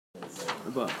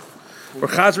We're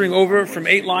chazering over from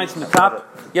 8 lines from the top.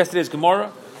 Yesterday's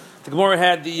Gemara. The Gemara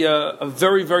had a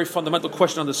very, very fundamental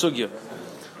question on the sugya,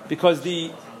 because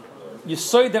the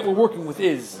yesod that we're working with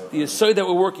is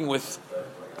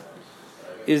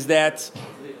that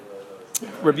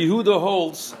Rabbi Yehuda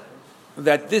holds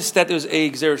that there's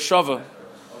a gzer shava,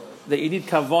 that you need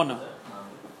kavana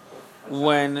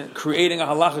when creating a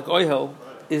halachic oihel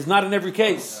is not in every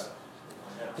case.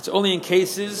 It's only in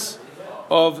cases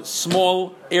of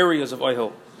small areas of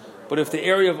oihel. But if the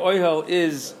area of oihel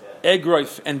is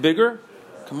egroif and bigger,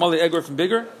 kamali egroif and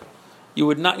bigger, you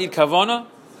would not need kavana.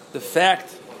 The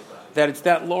fact that it's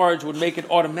that large would make it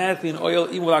automatically an oil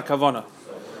even without kavana.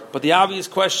 But the obvious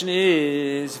question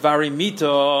is,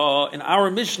 varimita, in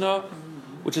our Mishnah,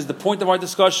 which is the point of our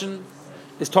discussion,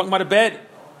 is talking about a bed.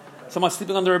 Someone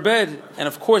sleeping under a bed. And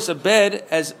of course a bed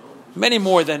has many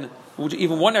more than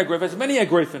even one egroif, has many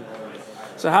egroifin.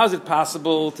 So how is it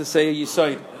possible to say a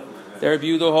yesod? The Rabbi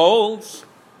Yehuda holds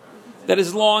that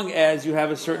as long as you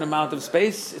have a certain amount of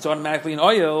space, it's automatically an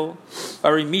oil.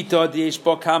 Varimita,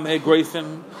 dieshba kam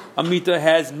egroifim. A mita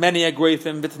has many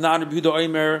egroifim. V'tanan Rabbi Yehuda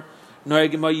oimer. And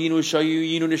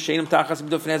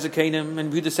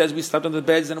Yehuda says we slept on the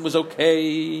beds and it was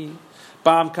okay.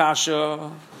 Bam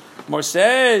kasha. Mar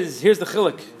says, here's the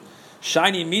chilik.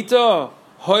 Shiny mita,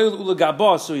 hoil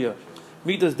ulagaba suya.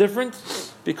 Mita is different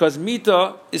because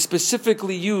mita is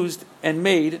specifically used and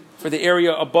made for the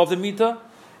area above the mita,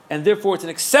 and therefore it's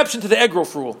an exception to the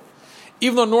egrof rule.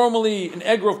 Even though normally an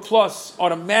egrof plus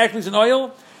automatically is an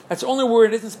oil, that's only where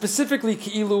it isn't specifically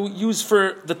ki'ilu used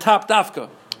for the top dafka.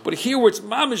 But here where it's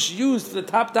mamish used for the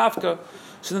top dafka,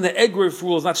 so then the egrof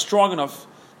rule is not strong enough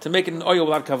to make it an oil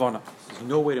without kavana. There's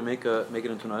no way to make it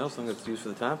into an oil, something that's used for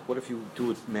the top. What if you do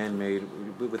it man-made,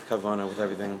 with kavana, with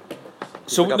everything?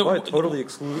 So it totally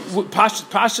excludes.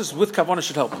 Pashas with kavana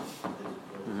should help.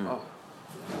 Mm-hmm. Oh.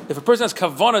 If a person has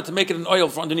kavana to make it an oil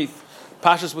for underneath,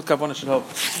 pashas with kavana should help.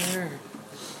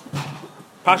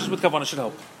 Pashas with kavana should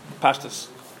help. Pashtas.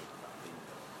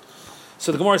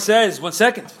 So the Gemara says, 1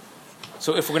 second.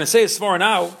 So if we're going to say as far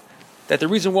now that the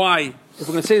reason why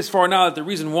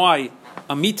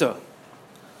a mita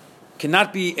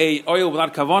cannot be a oil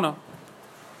without kavana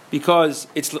because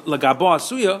it's lagaba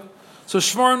asuya, so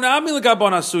shvar nami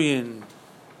lagaba asuyin.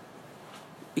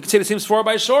 You can say the same shvar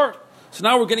by a shor. So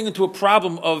now we're getting into a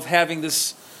problem of having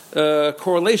this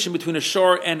correlation between a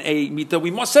shor and a mita. We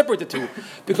must separate the two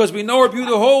because we know our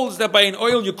Yehuda holds that by an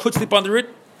oil you could sleep under it.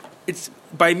 It's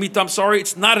by mita.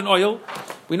 It's not an oil.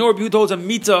 We know our Yehuda holds a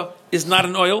mita is not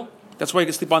an oil. That's why you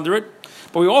can sleep under it.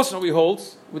 But we also know he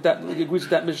holds with that. He agrees with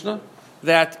that Mishnah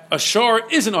that a shor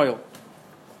is an oil.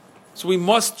 So we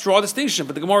must draw a distinction.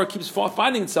 But the Gemara keeps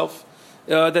finding itself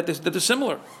that they're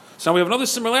similar. So now we have another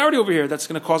similarity over here that's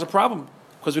going to cause a problem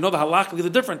because we know the halakha are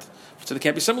different, so they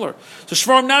can't be similar. So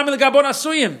shvar nami legabon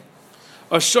asuyim.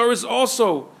 A shor is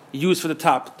also used for the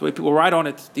top. The way people ride on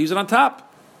it, they use it on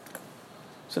top.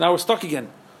 So now we're stuck again.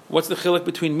 What's the chilek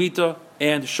between mita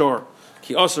and shor?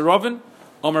 Ki asa ravin,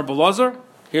 omer belazar.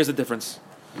 Here's the difference.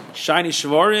 Shiny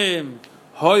shvarim,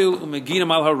 hoyul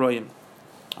umeginam al haroyim.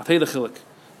 I'll tell you the chilek.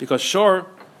 Because shor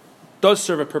does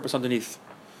serve a purpose underneath.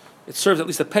 It serves at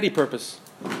least a petty purpose.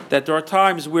 That there are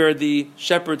times where the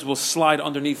shepherds will slide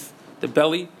underneath the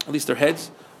belly, at least their heads,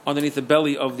 underneath the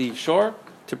belly of the shor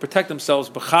to protect themselves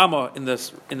b'chama in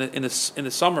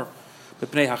the summer.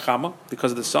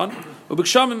 Because of the sun,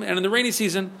 and in the rainy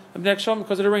season,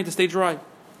 because of the rain to stay dry.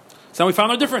 So now we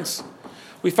found our difference.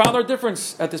 We found our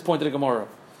difference at this point in the Gemara.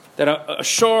 That a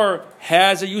shor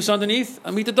has a use underneath,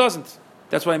 a mita doesn't.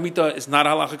 That's why a mita is not a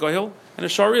halachic oil, and a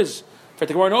shor is. In fact,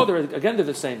 the Gemara they're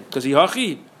the same. Because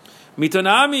yihachi, mita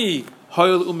nami,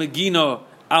 hoil umegina,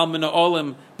 almina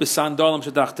olim, bisandalim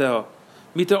shadachteo.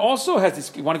 Mita also has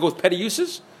this, you want to go with petty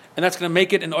uses, and that's going to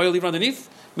make it an oil even underneath.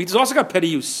 Mita's also got petty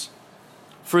use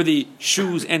for the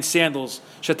shoes and sandals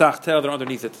shetachtel that are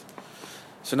underneath it.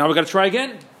 So now we've got to try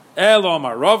again. Elo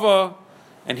marava,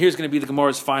 and here's going to be the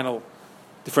Gemara's final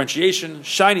differentiation.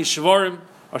 Shiny shvarim,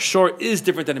 a shor is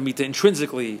different than a mita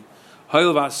intrinsically.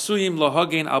 Hoil vasuyim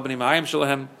lahagin al bnei ma'ayim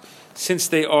shalahem, since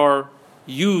they are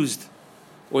used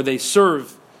or they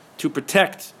serve to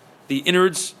protect the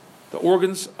innards, the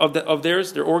organs of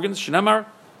theirs, their organs. Shenamar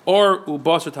or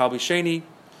ubasar talbisheni,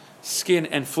 skin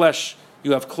and flesh.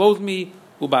 You have clothed me.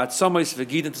 And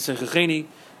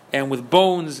with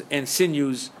bones and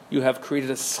sinews, you have created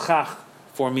a schach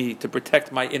for me to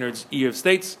protect my innards, ear of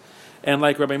states. And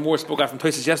like Rabbi Moore spoke out from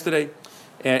Tues yesterday,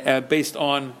 based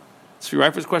on Sri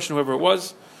Reifer's question, whoever it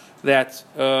was, that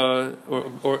or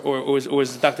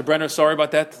was Dr. Brenner? Sorry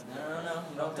about that.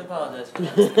 Don't apologize.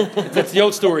 That's the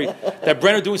old story. That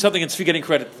Brenner doing something and Tzvi getting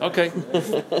credit. Okay.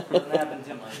 Doesn't happen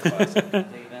too much.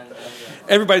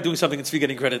 Everybody doing something and Tzvi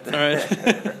getting credit. All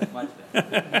right. Much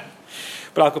better.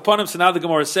 But Al Kaponim, so now the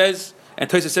Gemara says, and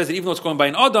Tosa says that even though it's going by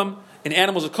an Adam, an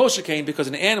animal is a kosher cane because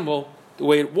an animal, the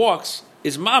way it walks,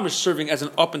 is mamish serving as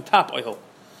an up and top oil.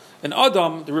 An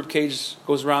Adam, the rib cage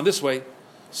goes around this way,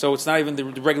 so it's not even the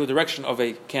regular direction of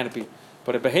a canopy.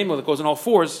 But a behemoth that goes on all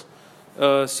fours,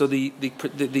 so the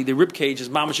rib cage is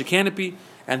mamish a canopy,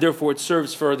 and therefore it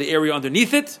serves for the area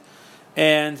underneath it,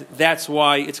 and that's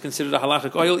why it's considered a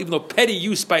halachic oil, even though petty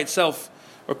use by itself,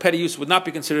 or petty use would not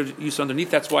be considered use underneath.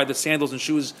 That's why the sandals and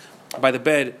shoes by the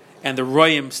bed and the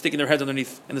royim sticking their heads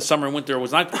underneath in the summer and winter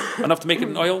was not enough to make it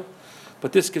an oil,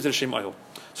 but this gives it a shem oil.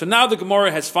 So now the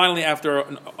Gemara has finally, after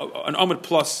an Amud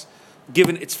plus,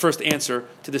 given its first answer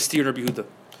to the steer Rabbi Yehuda.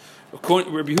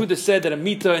 Rabbi Yehuda said that a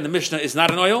mita in the Mishnah is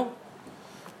not an oil,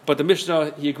 but the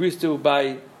Mishnah he agrees to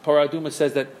by Paraduma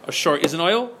says that a shor is an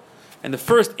oil, and the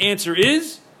first answer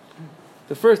is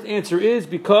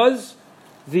because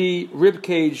the rib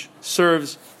cage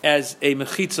serves as a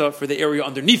mechitza for the area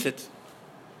underneath it,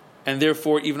 and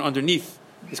therefore even underneath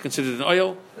is considered an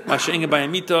oil. Masha'inga by a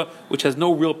mita, which has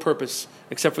no real purpose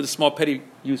except for the small petty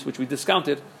use which we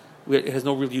discounted. It has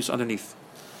no real use underneath.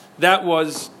 That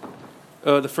was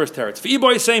the first teretz.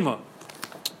 V'iboy seima,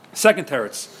 second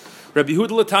teretz. Rabbi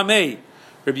Yehuda l'tamei.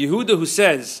 Rabbi Yehuda, who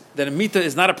says that a mita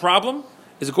is not a problem,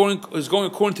 is going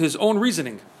according to his own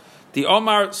reasoning. The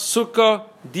Omar Sukkah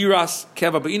Diras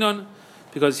Keva Ba'inon,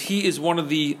 because he is one of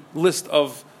the list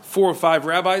of 4 or 5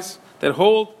 rabbis that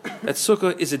hold that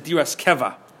Sukkah is a Diras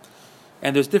Keva.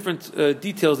 And there's different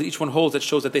details that each one holds that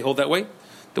shows that they hold that way.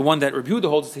 The one that Rabbi Yehuda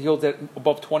holds is he holds that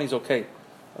above 20 is okay.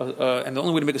 And the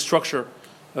only way to make a structure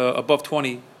above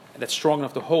 20 that's strong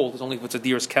enough to hold is only if it's a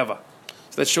Diras Keva.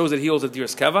 So that shows that he holds a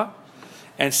Diras Keva.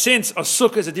 And since a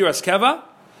Sukkah is a Diras Keva,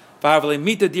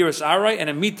 mita diras arai, and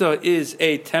a mita is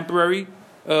a temporary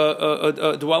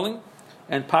dwelling,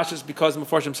 and pashas because the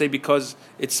Mefarshim say because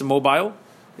it's mobile,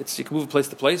 you can move from place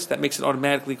to place. That makes it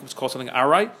automatically what's called something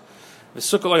arai.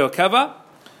 V'sukkah oil keva,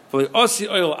 v'osi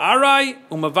oil arai,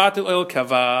 umavatil oil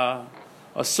keva.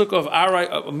 A sukkah of arai,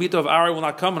 a mita of arai will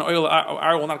not come, and oil of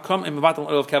arai will not come, and mavatil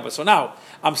oil of keva. So now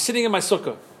I'm sitting in my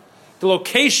sukkah. The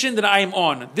location that I am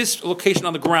on, this location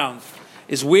on the ground,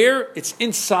 is where it's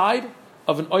inside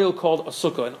of an oil called a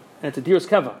sukkah, and it's a diras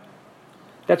keva.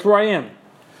 That's where I am.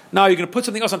 Now you're going to put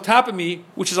something else on top of me,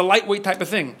 which is a lightweight type of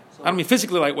thing. I don't mean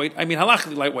physically lightweight, I mean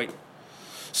halachically lightweight.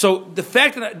 So the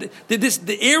fact that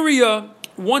the area,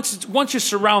 once you're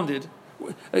surrounded,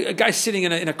 a guy's sitting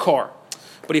in a car,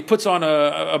 but he puts on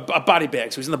a body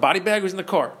bag. So he's in the body bag or he's in the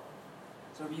car?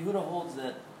 So Yehuda holds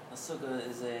that a sukkah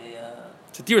is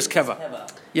it's a diras keva.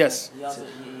 Yes. He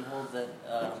holds that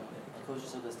a kosher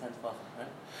sukkah is 10 tefachim, right?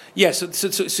 Yeah, so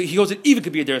he holds it even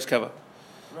could be a diras keva.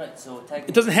 Right, so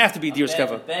it doesn't have to be diras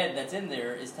keva. The bed that's in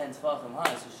there is 10 tefachim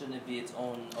high, so shouldn't it be its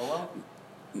own oil?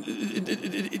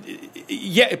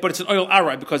 Yeah, but it's an oil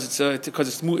arai because it's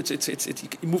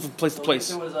you move from place to place.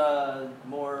 If there was a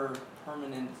more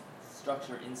permanent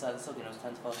structure inside the sukkah, it was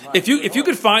 10 tefachim high. If you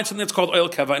could find something that's called oil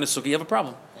keva in a sukkah, you have a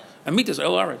problem. Yeah. And meat is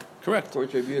oil arai, correct?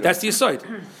 That's the aside.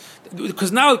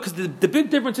 Because the big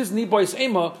difference is in Nibois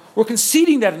Ema, we're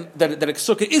conceding that a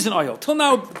sukkah is an oil. Till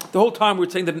now, the whole time we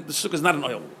were saying that the sukkah is not an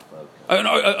oil.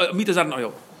 Meat is not an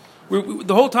oil.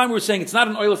 The whole time we were saying it's not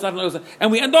an oil, it's not an oil,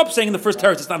 and we end up saying in the first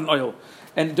teretz it's not an oil,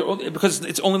 and because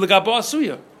it's only legaba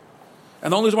asuya,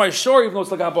 and the only reason why it's sure, even though it's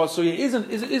legaba asuya,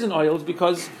 isn't oil, is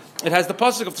because it has the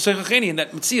pasuk of the seichacheni in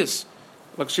that mitzias,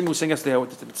 like Shimon was saying yesterday,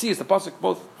 with the mitzias, the pasuk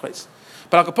both places.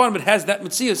 But Al Kaponim, it has that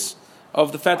mitzias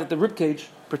of the fact that the rib cage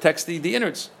protects the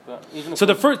innards. So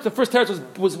the first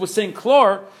teretz was saying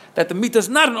klor that the mita is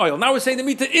not an oil. Now we're saying the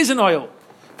mita is an oil.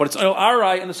 But it's oil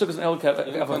arai and the sukkah is an oil keva.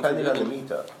 Depending on the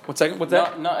mita. What's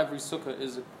that? Not every sukkah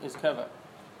is keva.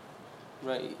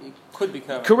 Right? It could be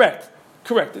keva. Correct.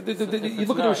 You look at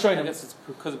the Rishonim. I guess it's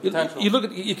because of potential. You look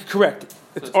at correct.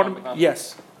 It's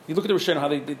yes. You look at the Rishonim how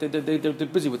they're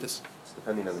busy with this. It's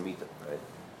depending on the mita, right?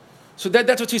 So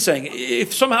that's what he's saying.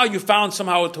 If somehow you found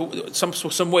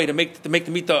some way to make the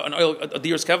mita an oil a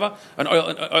diras keva, an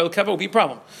oil keva would be a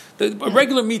problem. A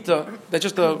regular mita that's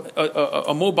just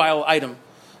a mobile item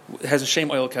has a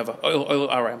shame oil keva, oil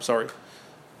arai. I'm sorry.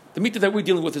 The mita that we're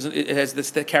dealing with it has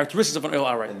the characteristics of an oil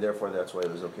arai, and therefore that's why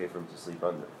it was okay for him to sleep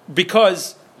under.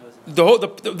 Because the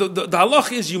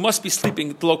halach is you must be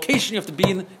sleeping. The location you have to be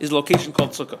in is a location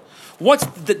called sukkah.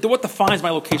 What defines my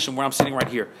location where I'm sitting right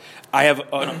here? I have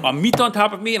a mita on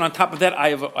top of me, and on top of that I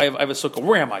have a sukkah.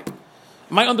 Where am I?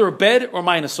 Am I under a bed or am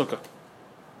I in a sukkah?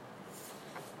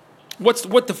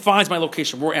 What defines my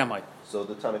location? Where am I? So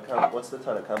the Tanakama, what's the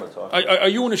Tanakama talking? Are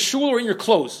you in a shul or in your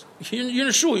clothes? You're in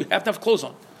a shul. You have to have clothes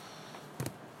on.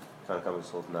 Tanakama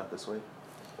holds not this way,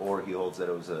 or he holds that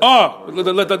it was a. Look,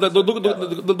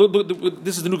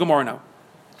 this is the new Gemara now.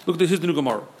 Look, here's the new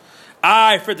Gemara.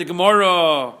 I for the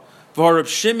Gemara, Varab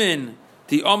Shimon,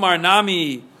 the Omar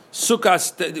Nami,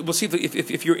 Sukkahs. We'll see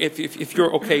if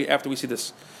you're okay after we see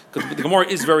this, because the Gemara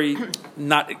is very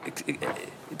not.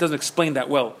 It doesn't explain that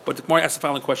well. But the Gemara asks the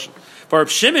following question: Varab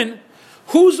Shimon,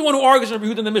 who's the one who argues with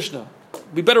Rabbi Yehuda in the Mishnah?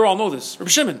 We better all know this. Rabbi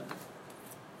Shimon.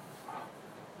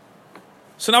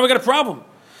 So now we got a problem.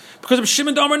 Because Rabbi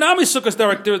Shimon the Amar Nami Sukkahs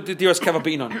Diras Kava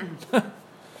Beinon.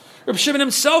 Rabbi Shimon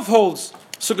himself holds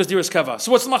Sukkahs Diras Kava.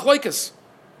 So what's the machlokes?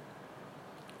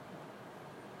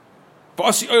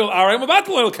 Ba'asi oil aray mabatel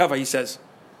oil kava, he says.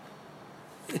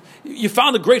 You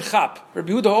found a great chap.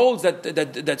 Rabbi Yehuda holds that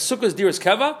Sukkahs Diras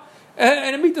Kava,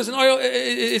 and a meat does an oil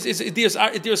is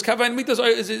Diras Kava, and meat does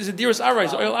is a Diras aray,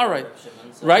 is oil aray.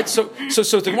 Right? So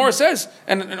the Gemara says,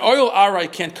 and an oil aray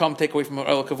can't come take away from an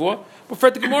oil kavua. But for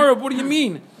the Gemara, what do you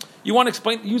mean? You want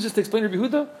to use this to explain Rabbi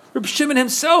Yehuda? Rabbi Shimon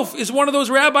himself is one of those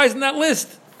rabbis in that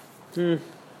list.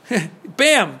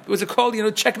 Bam! What's it called?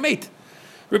 Checkmate.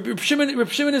 Rabbi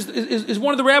Shimon is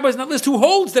one of the rabbis in that list who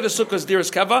holds that a sukkah is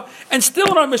Diras Kava, and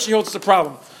still in our mission he holds it's a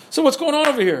problem. So what's going on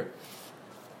over here?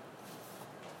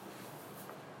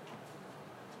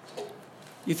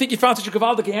 You think you found such a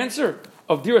gavaldic answer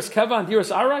of Diras Kava and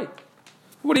Diras Aray?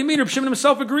 What do you mean? Rabbi Shimon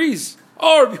himself agrees.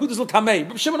 Oh, Rabbi Yehuda's l'tamei.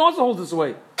 Rabbi Shimon also holds this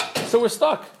way. So we're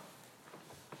stuck.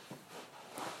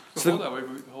 So hold that way,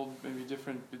 but we hold maybe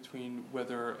different between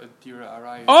whether a Dira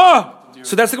Arai.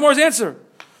 So that's the Gemara's answer.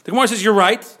 The Gemara says you're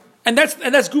right, and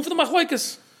that's good for the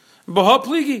machlokes. Baha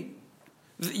pligi.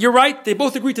 You're right. They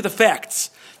both agree to the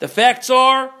facts. The facts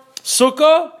are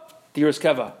sukkah, Diras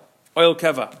Kava, oil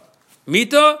kava,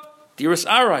 mita, Diras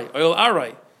Arai, oil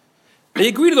arai. They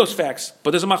agree to those facts,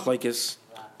 but there's a machlokes.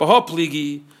 Baha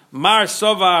pligi, mar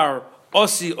savar,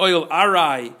 osi oil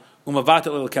arai, umavata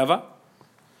oil kava.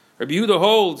 Rabbi Shimon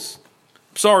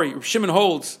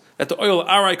holds that the oil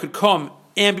arai could come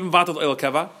and be mavatal oil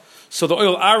kava. So the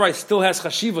oil arai still has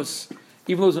chashivas,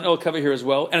 even though there's an oil kava here as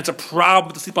well, and it's a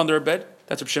problem to sleep under a bed.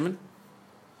 That's Rabbi Shimon,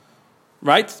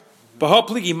 right? Baha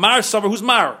pligi mar savar. Who's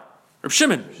mar? Rabbi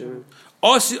Shimon.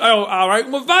 Osi oil arai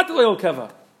mavatal oil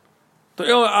kava.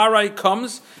 The oil arai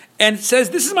comes and says,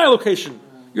 "This is my location.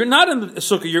 You're not in the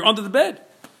sukkah. You're under the bed."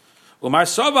 Umar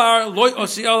savar loy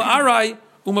osi oil arai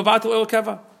umavatal oil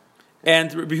kava.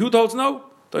 And Rabbi Yehuda holds no.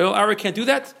 The oil aray can't do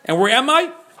that. And where am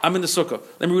I? I'm in the sukkah.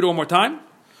 Let me read it one more time.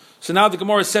 So now the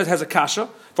Gemara says has a kasha.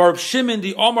 For Rabbi Shimon,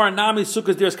 the Omar Nami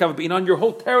Sukkahs Diras Kava Beinon. Your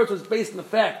whole territory is based on the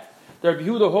fact that Rabbi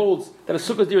Yehuda holds that a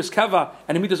Sukkahs Diras Kava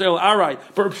and a mitas oil aray.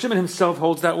 But Rabbi Shimon himself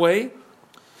holds that way.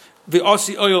 The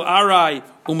Osi oil aray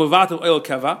umavatal oil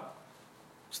kava.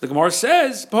 So the Gemara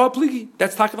says, Baha pligi.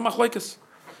 That's taka the machlokes.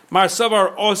 Mar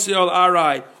savar Osi oil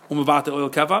aray umavatal oil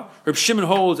kava. Rabbi Shimon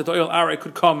holds that the oil aray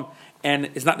could come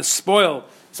and it's not to spoil,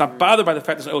 it's not bothered by the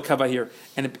fact there's oil kava here,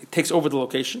 and it takes over the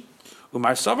location. And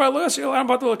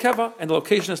the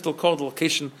location is still called the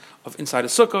location of inside a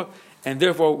sukkah, and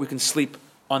therefore we can sleep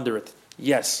under it.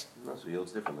 Yes. No, so he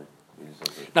holds differently.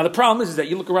 Now the problem is that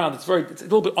you look around, it's a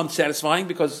little bit unsatisfying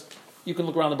because you can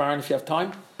look around the barn if you have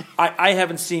time. I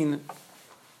haven't seen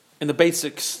in the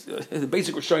basic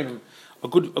Rishonim a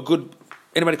good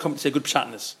anybody come to say good pshat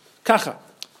in this. Kacha.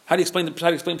 How do you explain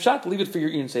pshat? Leave it for your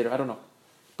Ian Seder. I don't know,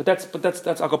 but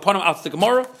that's. I'll go upon him out to the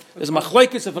Gemara. There's a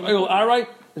machlokes of an oil aray.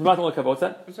 There's a machlokes. What's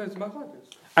that? Besides machlokes.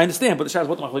 I understand, but the shas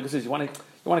what the machlokes is. You want to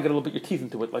get a little bit your teeth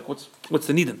into it. Like what's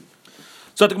the nidin?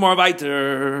 So the Gemara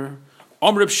weiter.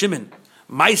 Reb Shimon,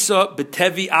 Maisa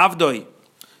betevi avdoi.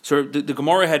 So the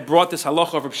Gemara had brought this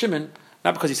halacha of Reb Shimon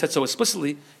not because he said so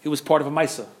explicitly. He was part of a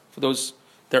Maisa. For those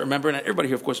that remember, and everybody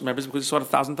here of course remembers because he saw it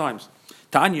 1,000 times.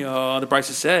 Tanya, the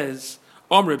Brisa says.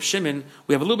 Reb Shimon,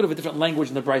 we have a little bit of a different language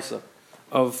in the Brisa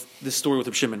of this story with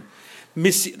Reb Shimon.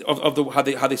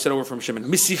 How they said over from Shimon.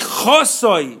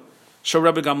 Misichosoi shel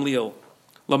Rebbe Gamliel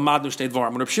lamadnu shnei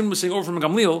dvarim. When Reb Shimon was saying over from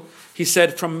Gamliel, he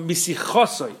said from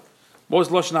Misichosoi. What was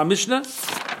Lashon HaMishnah?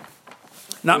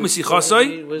 Not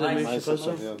Misichosoi.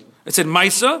 It said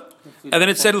Maisa, and then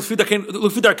it said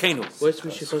Lufidar Kenu. What's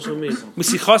Misichosoi mean?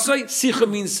 Misichosoi, Sicha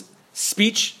means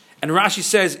speech. And Rashi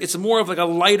says it's more of like a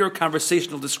lighter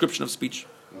conversational description of speech.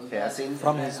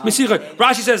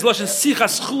 Rashi says Lashon Sicha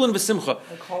Schulin v'Simcha.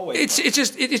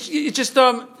 It's just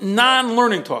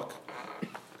non-learning talk,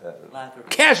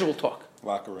 casual talk,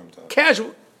 locker room talk.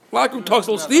 Locker room talk's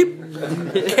a little steep.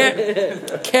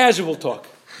 Casual talk.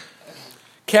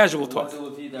 casual talk.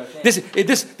 This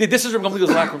is Rabbi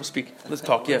Gamliel's locker room speak. Let's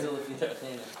talk. Yeah.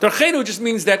 Darchenu just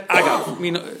means that agav. I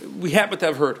mean, we happen to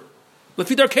have heard.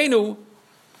 Lefi darchenu,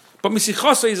 but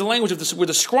misichasa is a language of this. We're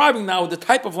describing now the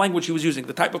type of language he was using,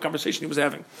 the type of conversation he was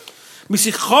having.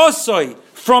 Misichasai,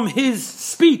 from his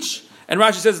speech, and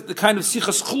Rashi says the kind of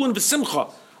sichas chulun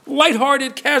v'simcha,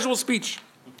 lighthearted, casual speech.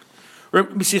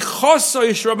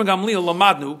 Misichasai Rabbi Gamliel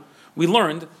lamadnu, we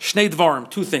learned shnei dvarim,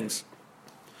 two things.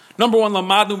 Number one,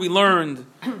 lamadnu, we learned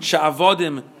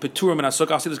sha'avadim peturim and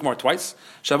asukah. I'll say this Gemara twice.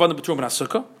 Sha'avadim peturim and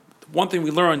asukah. One thing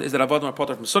we learned is that avadim are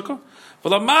potter from sukkah.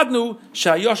 V'lamadnu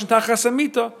sha'yoshin tachas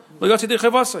amita l'yotzi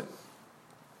dechevasei.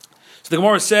 So the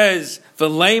Gemara says,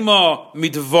 "V'lema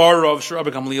midvarav Rabbi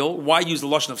Gamliel." Why use the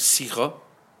lashon of sicha?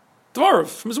 Dvarav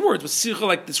from his words, but sicha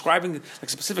like describing like a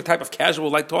specific type of casual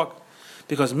light talk.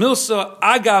 Because milsa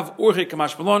agav urche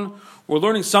kamash malon, we're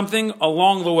learning something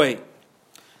along the way.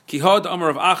 Kihad Amar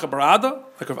of Acha Barada,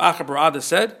 like Rav Acha Barada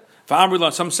said.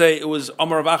 V'amrila, some say it was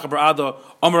Amar of Acha Barada,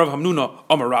 Amar of Hamnuna,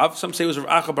 Amar Rav. Some say it was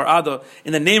Rav Acha Barada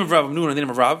in the name of Rav Hamnuna, in the name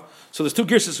of Rav. So there's two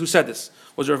Girses who said this.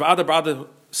 Was Rav Acha Barada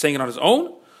saying it on his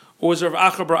own, or was Rav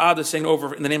Acha Barada saying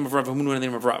over in the name of Rav Hamnuna, in the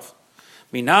name of Rav?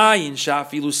 Minayin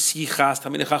shafilu sichas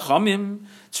tamid chachamim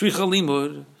tzricha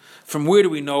limud. From where do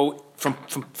we know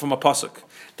from a pasuk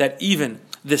that even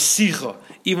the sicha,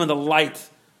 even the light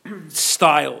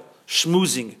style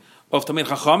schmoozing of Tamid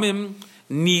Chachamim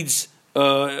needs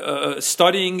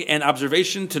studying and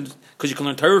observation because you can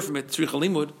learn Torah from it. Tzricha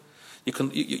limud.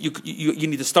 You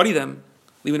need to study them.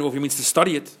 Even if it means to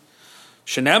study it.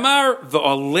 Shenemar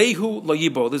v'alehu lo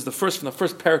yibo. This is the first from the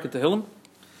first parak in Tehillim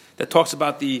that talks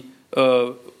about the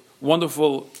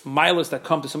wonderful milas that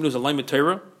come to somebody who's a layman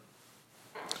Torah.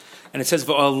 And it says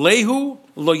v'alehu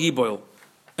lo yiboil.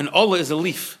 An Allah is a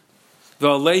leaf.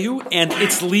 V'alehu, and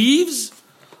its leaves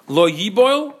lo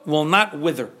yiboil, will not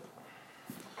wither.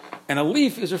 And a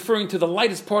leaf is referring to the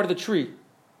lightest part of the tree.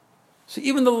 So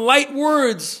even the light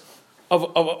words of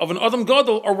an Adam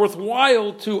Gadol are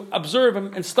worthwhile to observe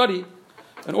and study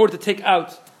in order to take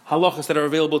out halachas that are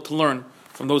available to learn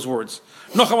from those words.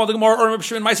 Tanya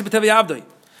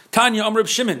Amr Reb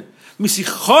Shimon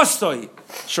Misichastoi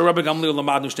Rabbi Gamliel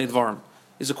Lamadnu Shnei Dvarim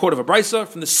is a quote of a brisa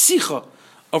from the Sicha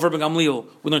of Rabbi Gamliel.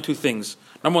 We learn two things.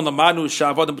 Number one, Lamadnu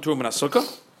Sha'avadim B'turim and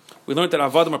Sukkah. We learned that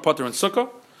Avadim are Potter and Sukkah.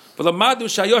 But Lamadnu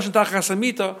Sha'yoshin Tachas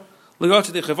Amita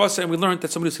L'yotzi Dechevasei, and we learned that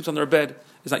somebody who sleeps on their bed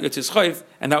is not Yotzei Chayv,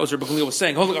 and that was what Rabbi Gamliel was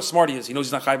saying. Oh, look how smart he is. He knows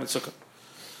he's not Chayv in Sukkah.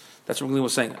 That's what Rabbi Gamliel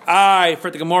was saying.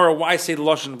 For the Gemara, why say the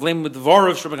lashon blame with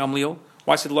Dvarav Rabbi Gamliel?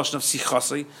 Why say the lashon of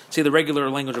Sichasei? Say the regular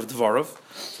language of Dvarav.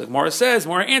 So the Gemara says,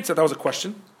 Gemara answered, that was a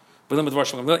question.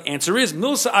 Answer is,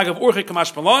 Milsa Agav Orche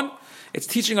Kamash Malon. It's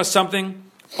teaching us something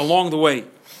along the way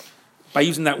by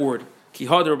using that word.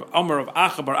 Kihad Amar of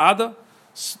Acha Bar Ada,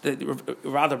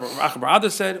 rather Acha Bar Ada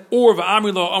said, or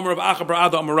Va'amrilo Amar of Acha Bar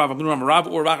Ada Amar Rav, Amar Rav,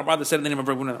 or Acha Bar Ada said in the name of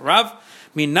Rav.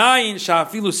 Minayin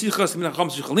Shafilu Sichas Tamid Chacham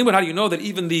Sichas Limud. How do you know that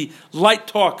even the light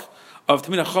talk of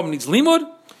Tamid Chacham needs limud?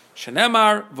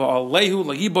 Shenemar Va'alehu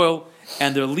Layiboil,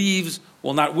 and their leaves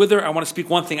will not wither. I want to speak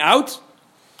one thing out.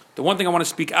 The one thing I want to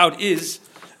speak out is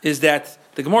that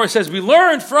the Gemara says we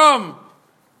learned from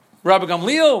Rabbi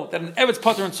Gamliel that an Evet's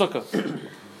Potter and Sukkah.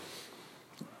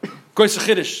 Goyse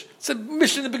Chiddush. It's a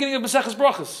mission in the beginning of Maseches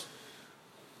Brachos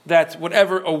that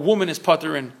whatever a woman is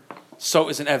Potter in, so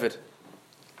is an Evet.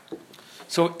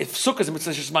 So if Sukkah is a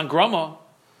mitzvah man grama,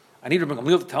 I need Rabbi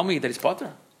Gamliel to tell me that he's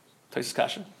Potter. Taisus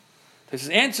Kasha.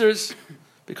 Taisus answers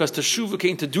because Teshuva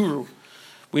came to Duru.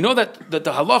 We know that the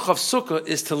halach of sukkah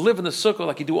is to live in the sukkah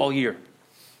like you do all year.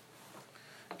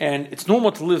 And it's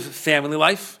normal to live family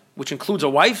life, which includes a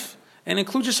wife and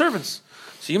includes your servants.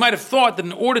 So you might have thought that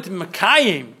in order to be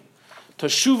Makayim,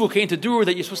 Teshuva came to Duru,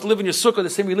 that you're supposed to live in your sukkah the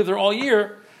same way you live there all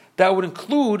year, that would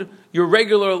include your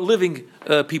regular living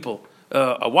people,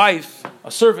 a wife,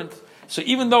 a servant. So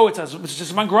even though it's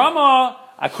just mangrama,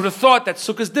 I could have thought that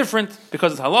sukkah is different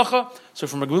because it's halacha. So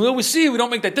from Rabbi Gamliel we see we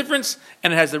don't make that difference,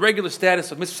 and it has the regular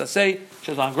status of mitzvah saseh,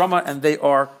 shazan grama, and they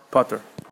are pater.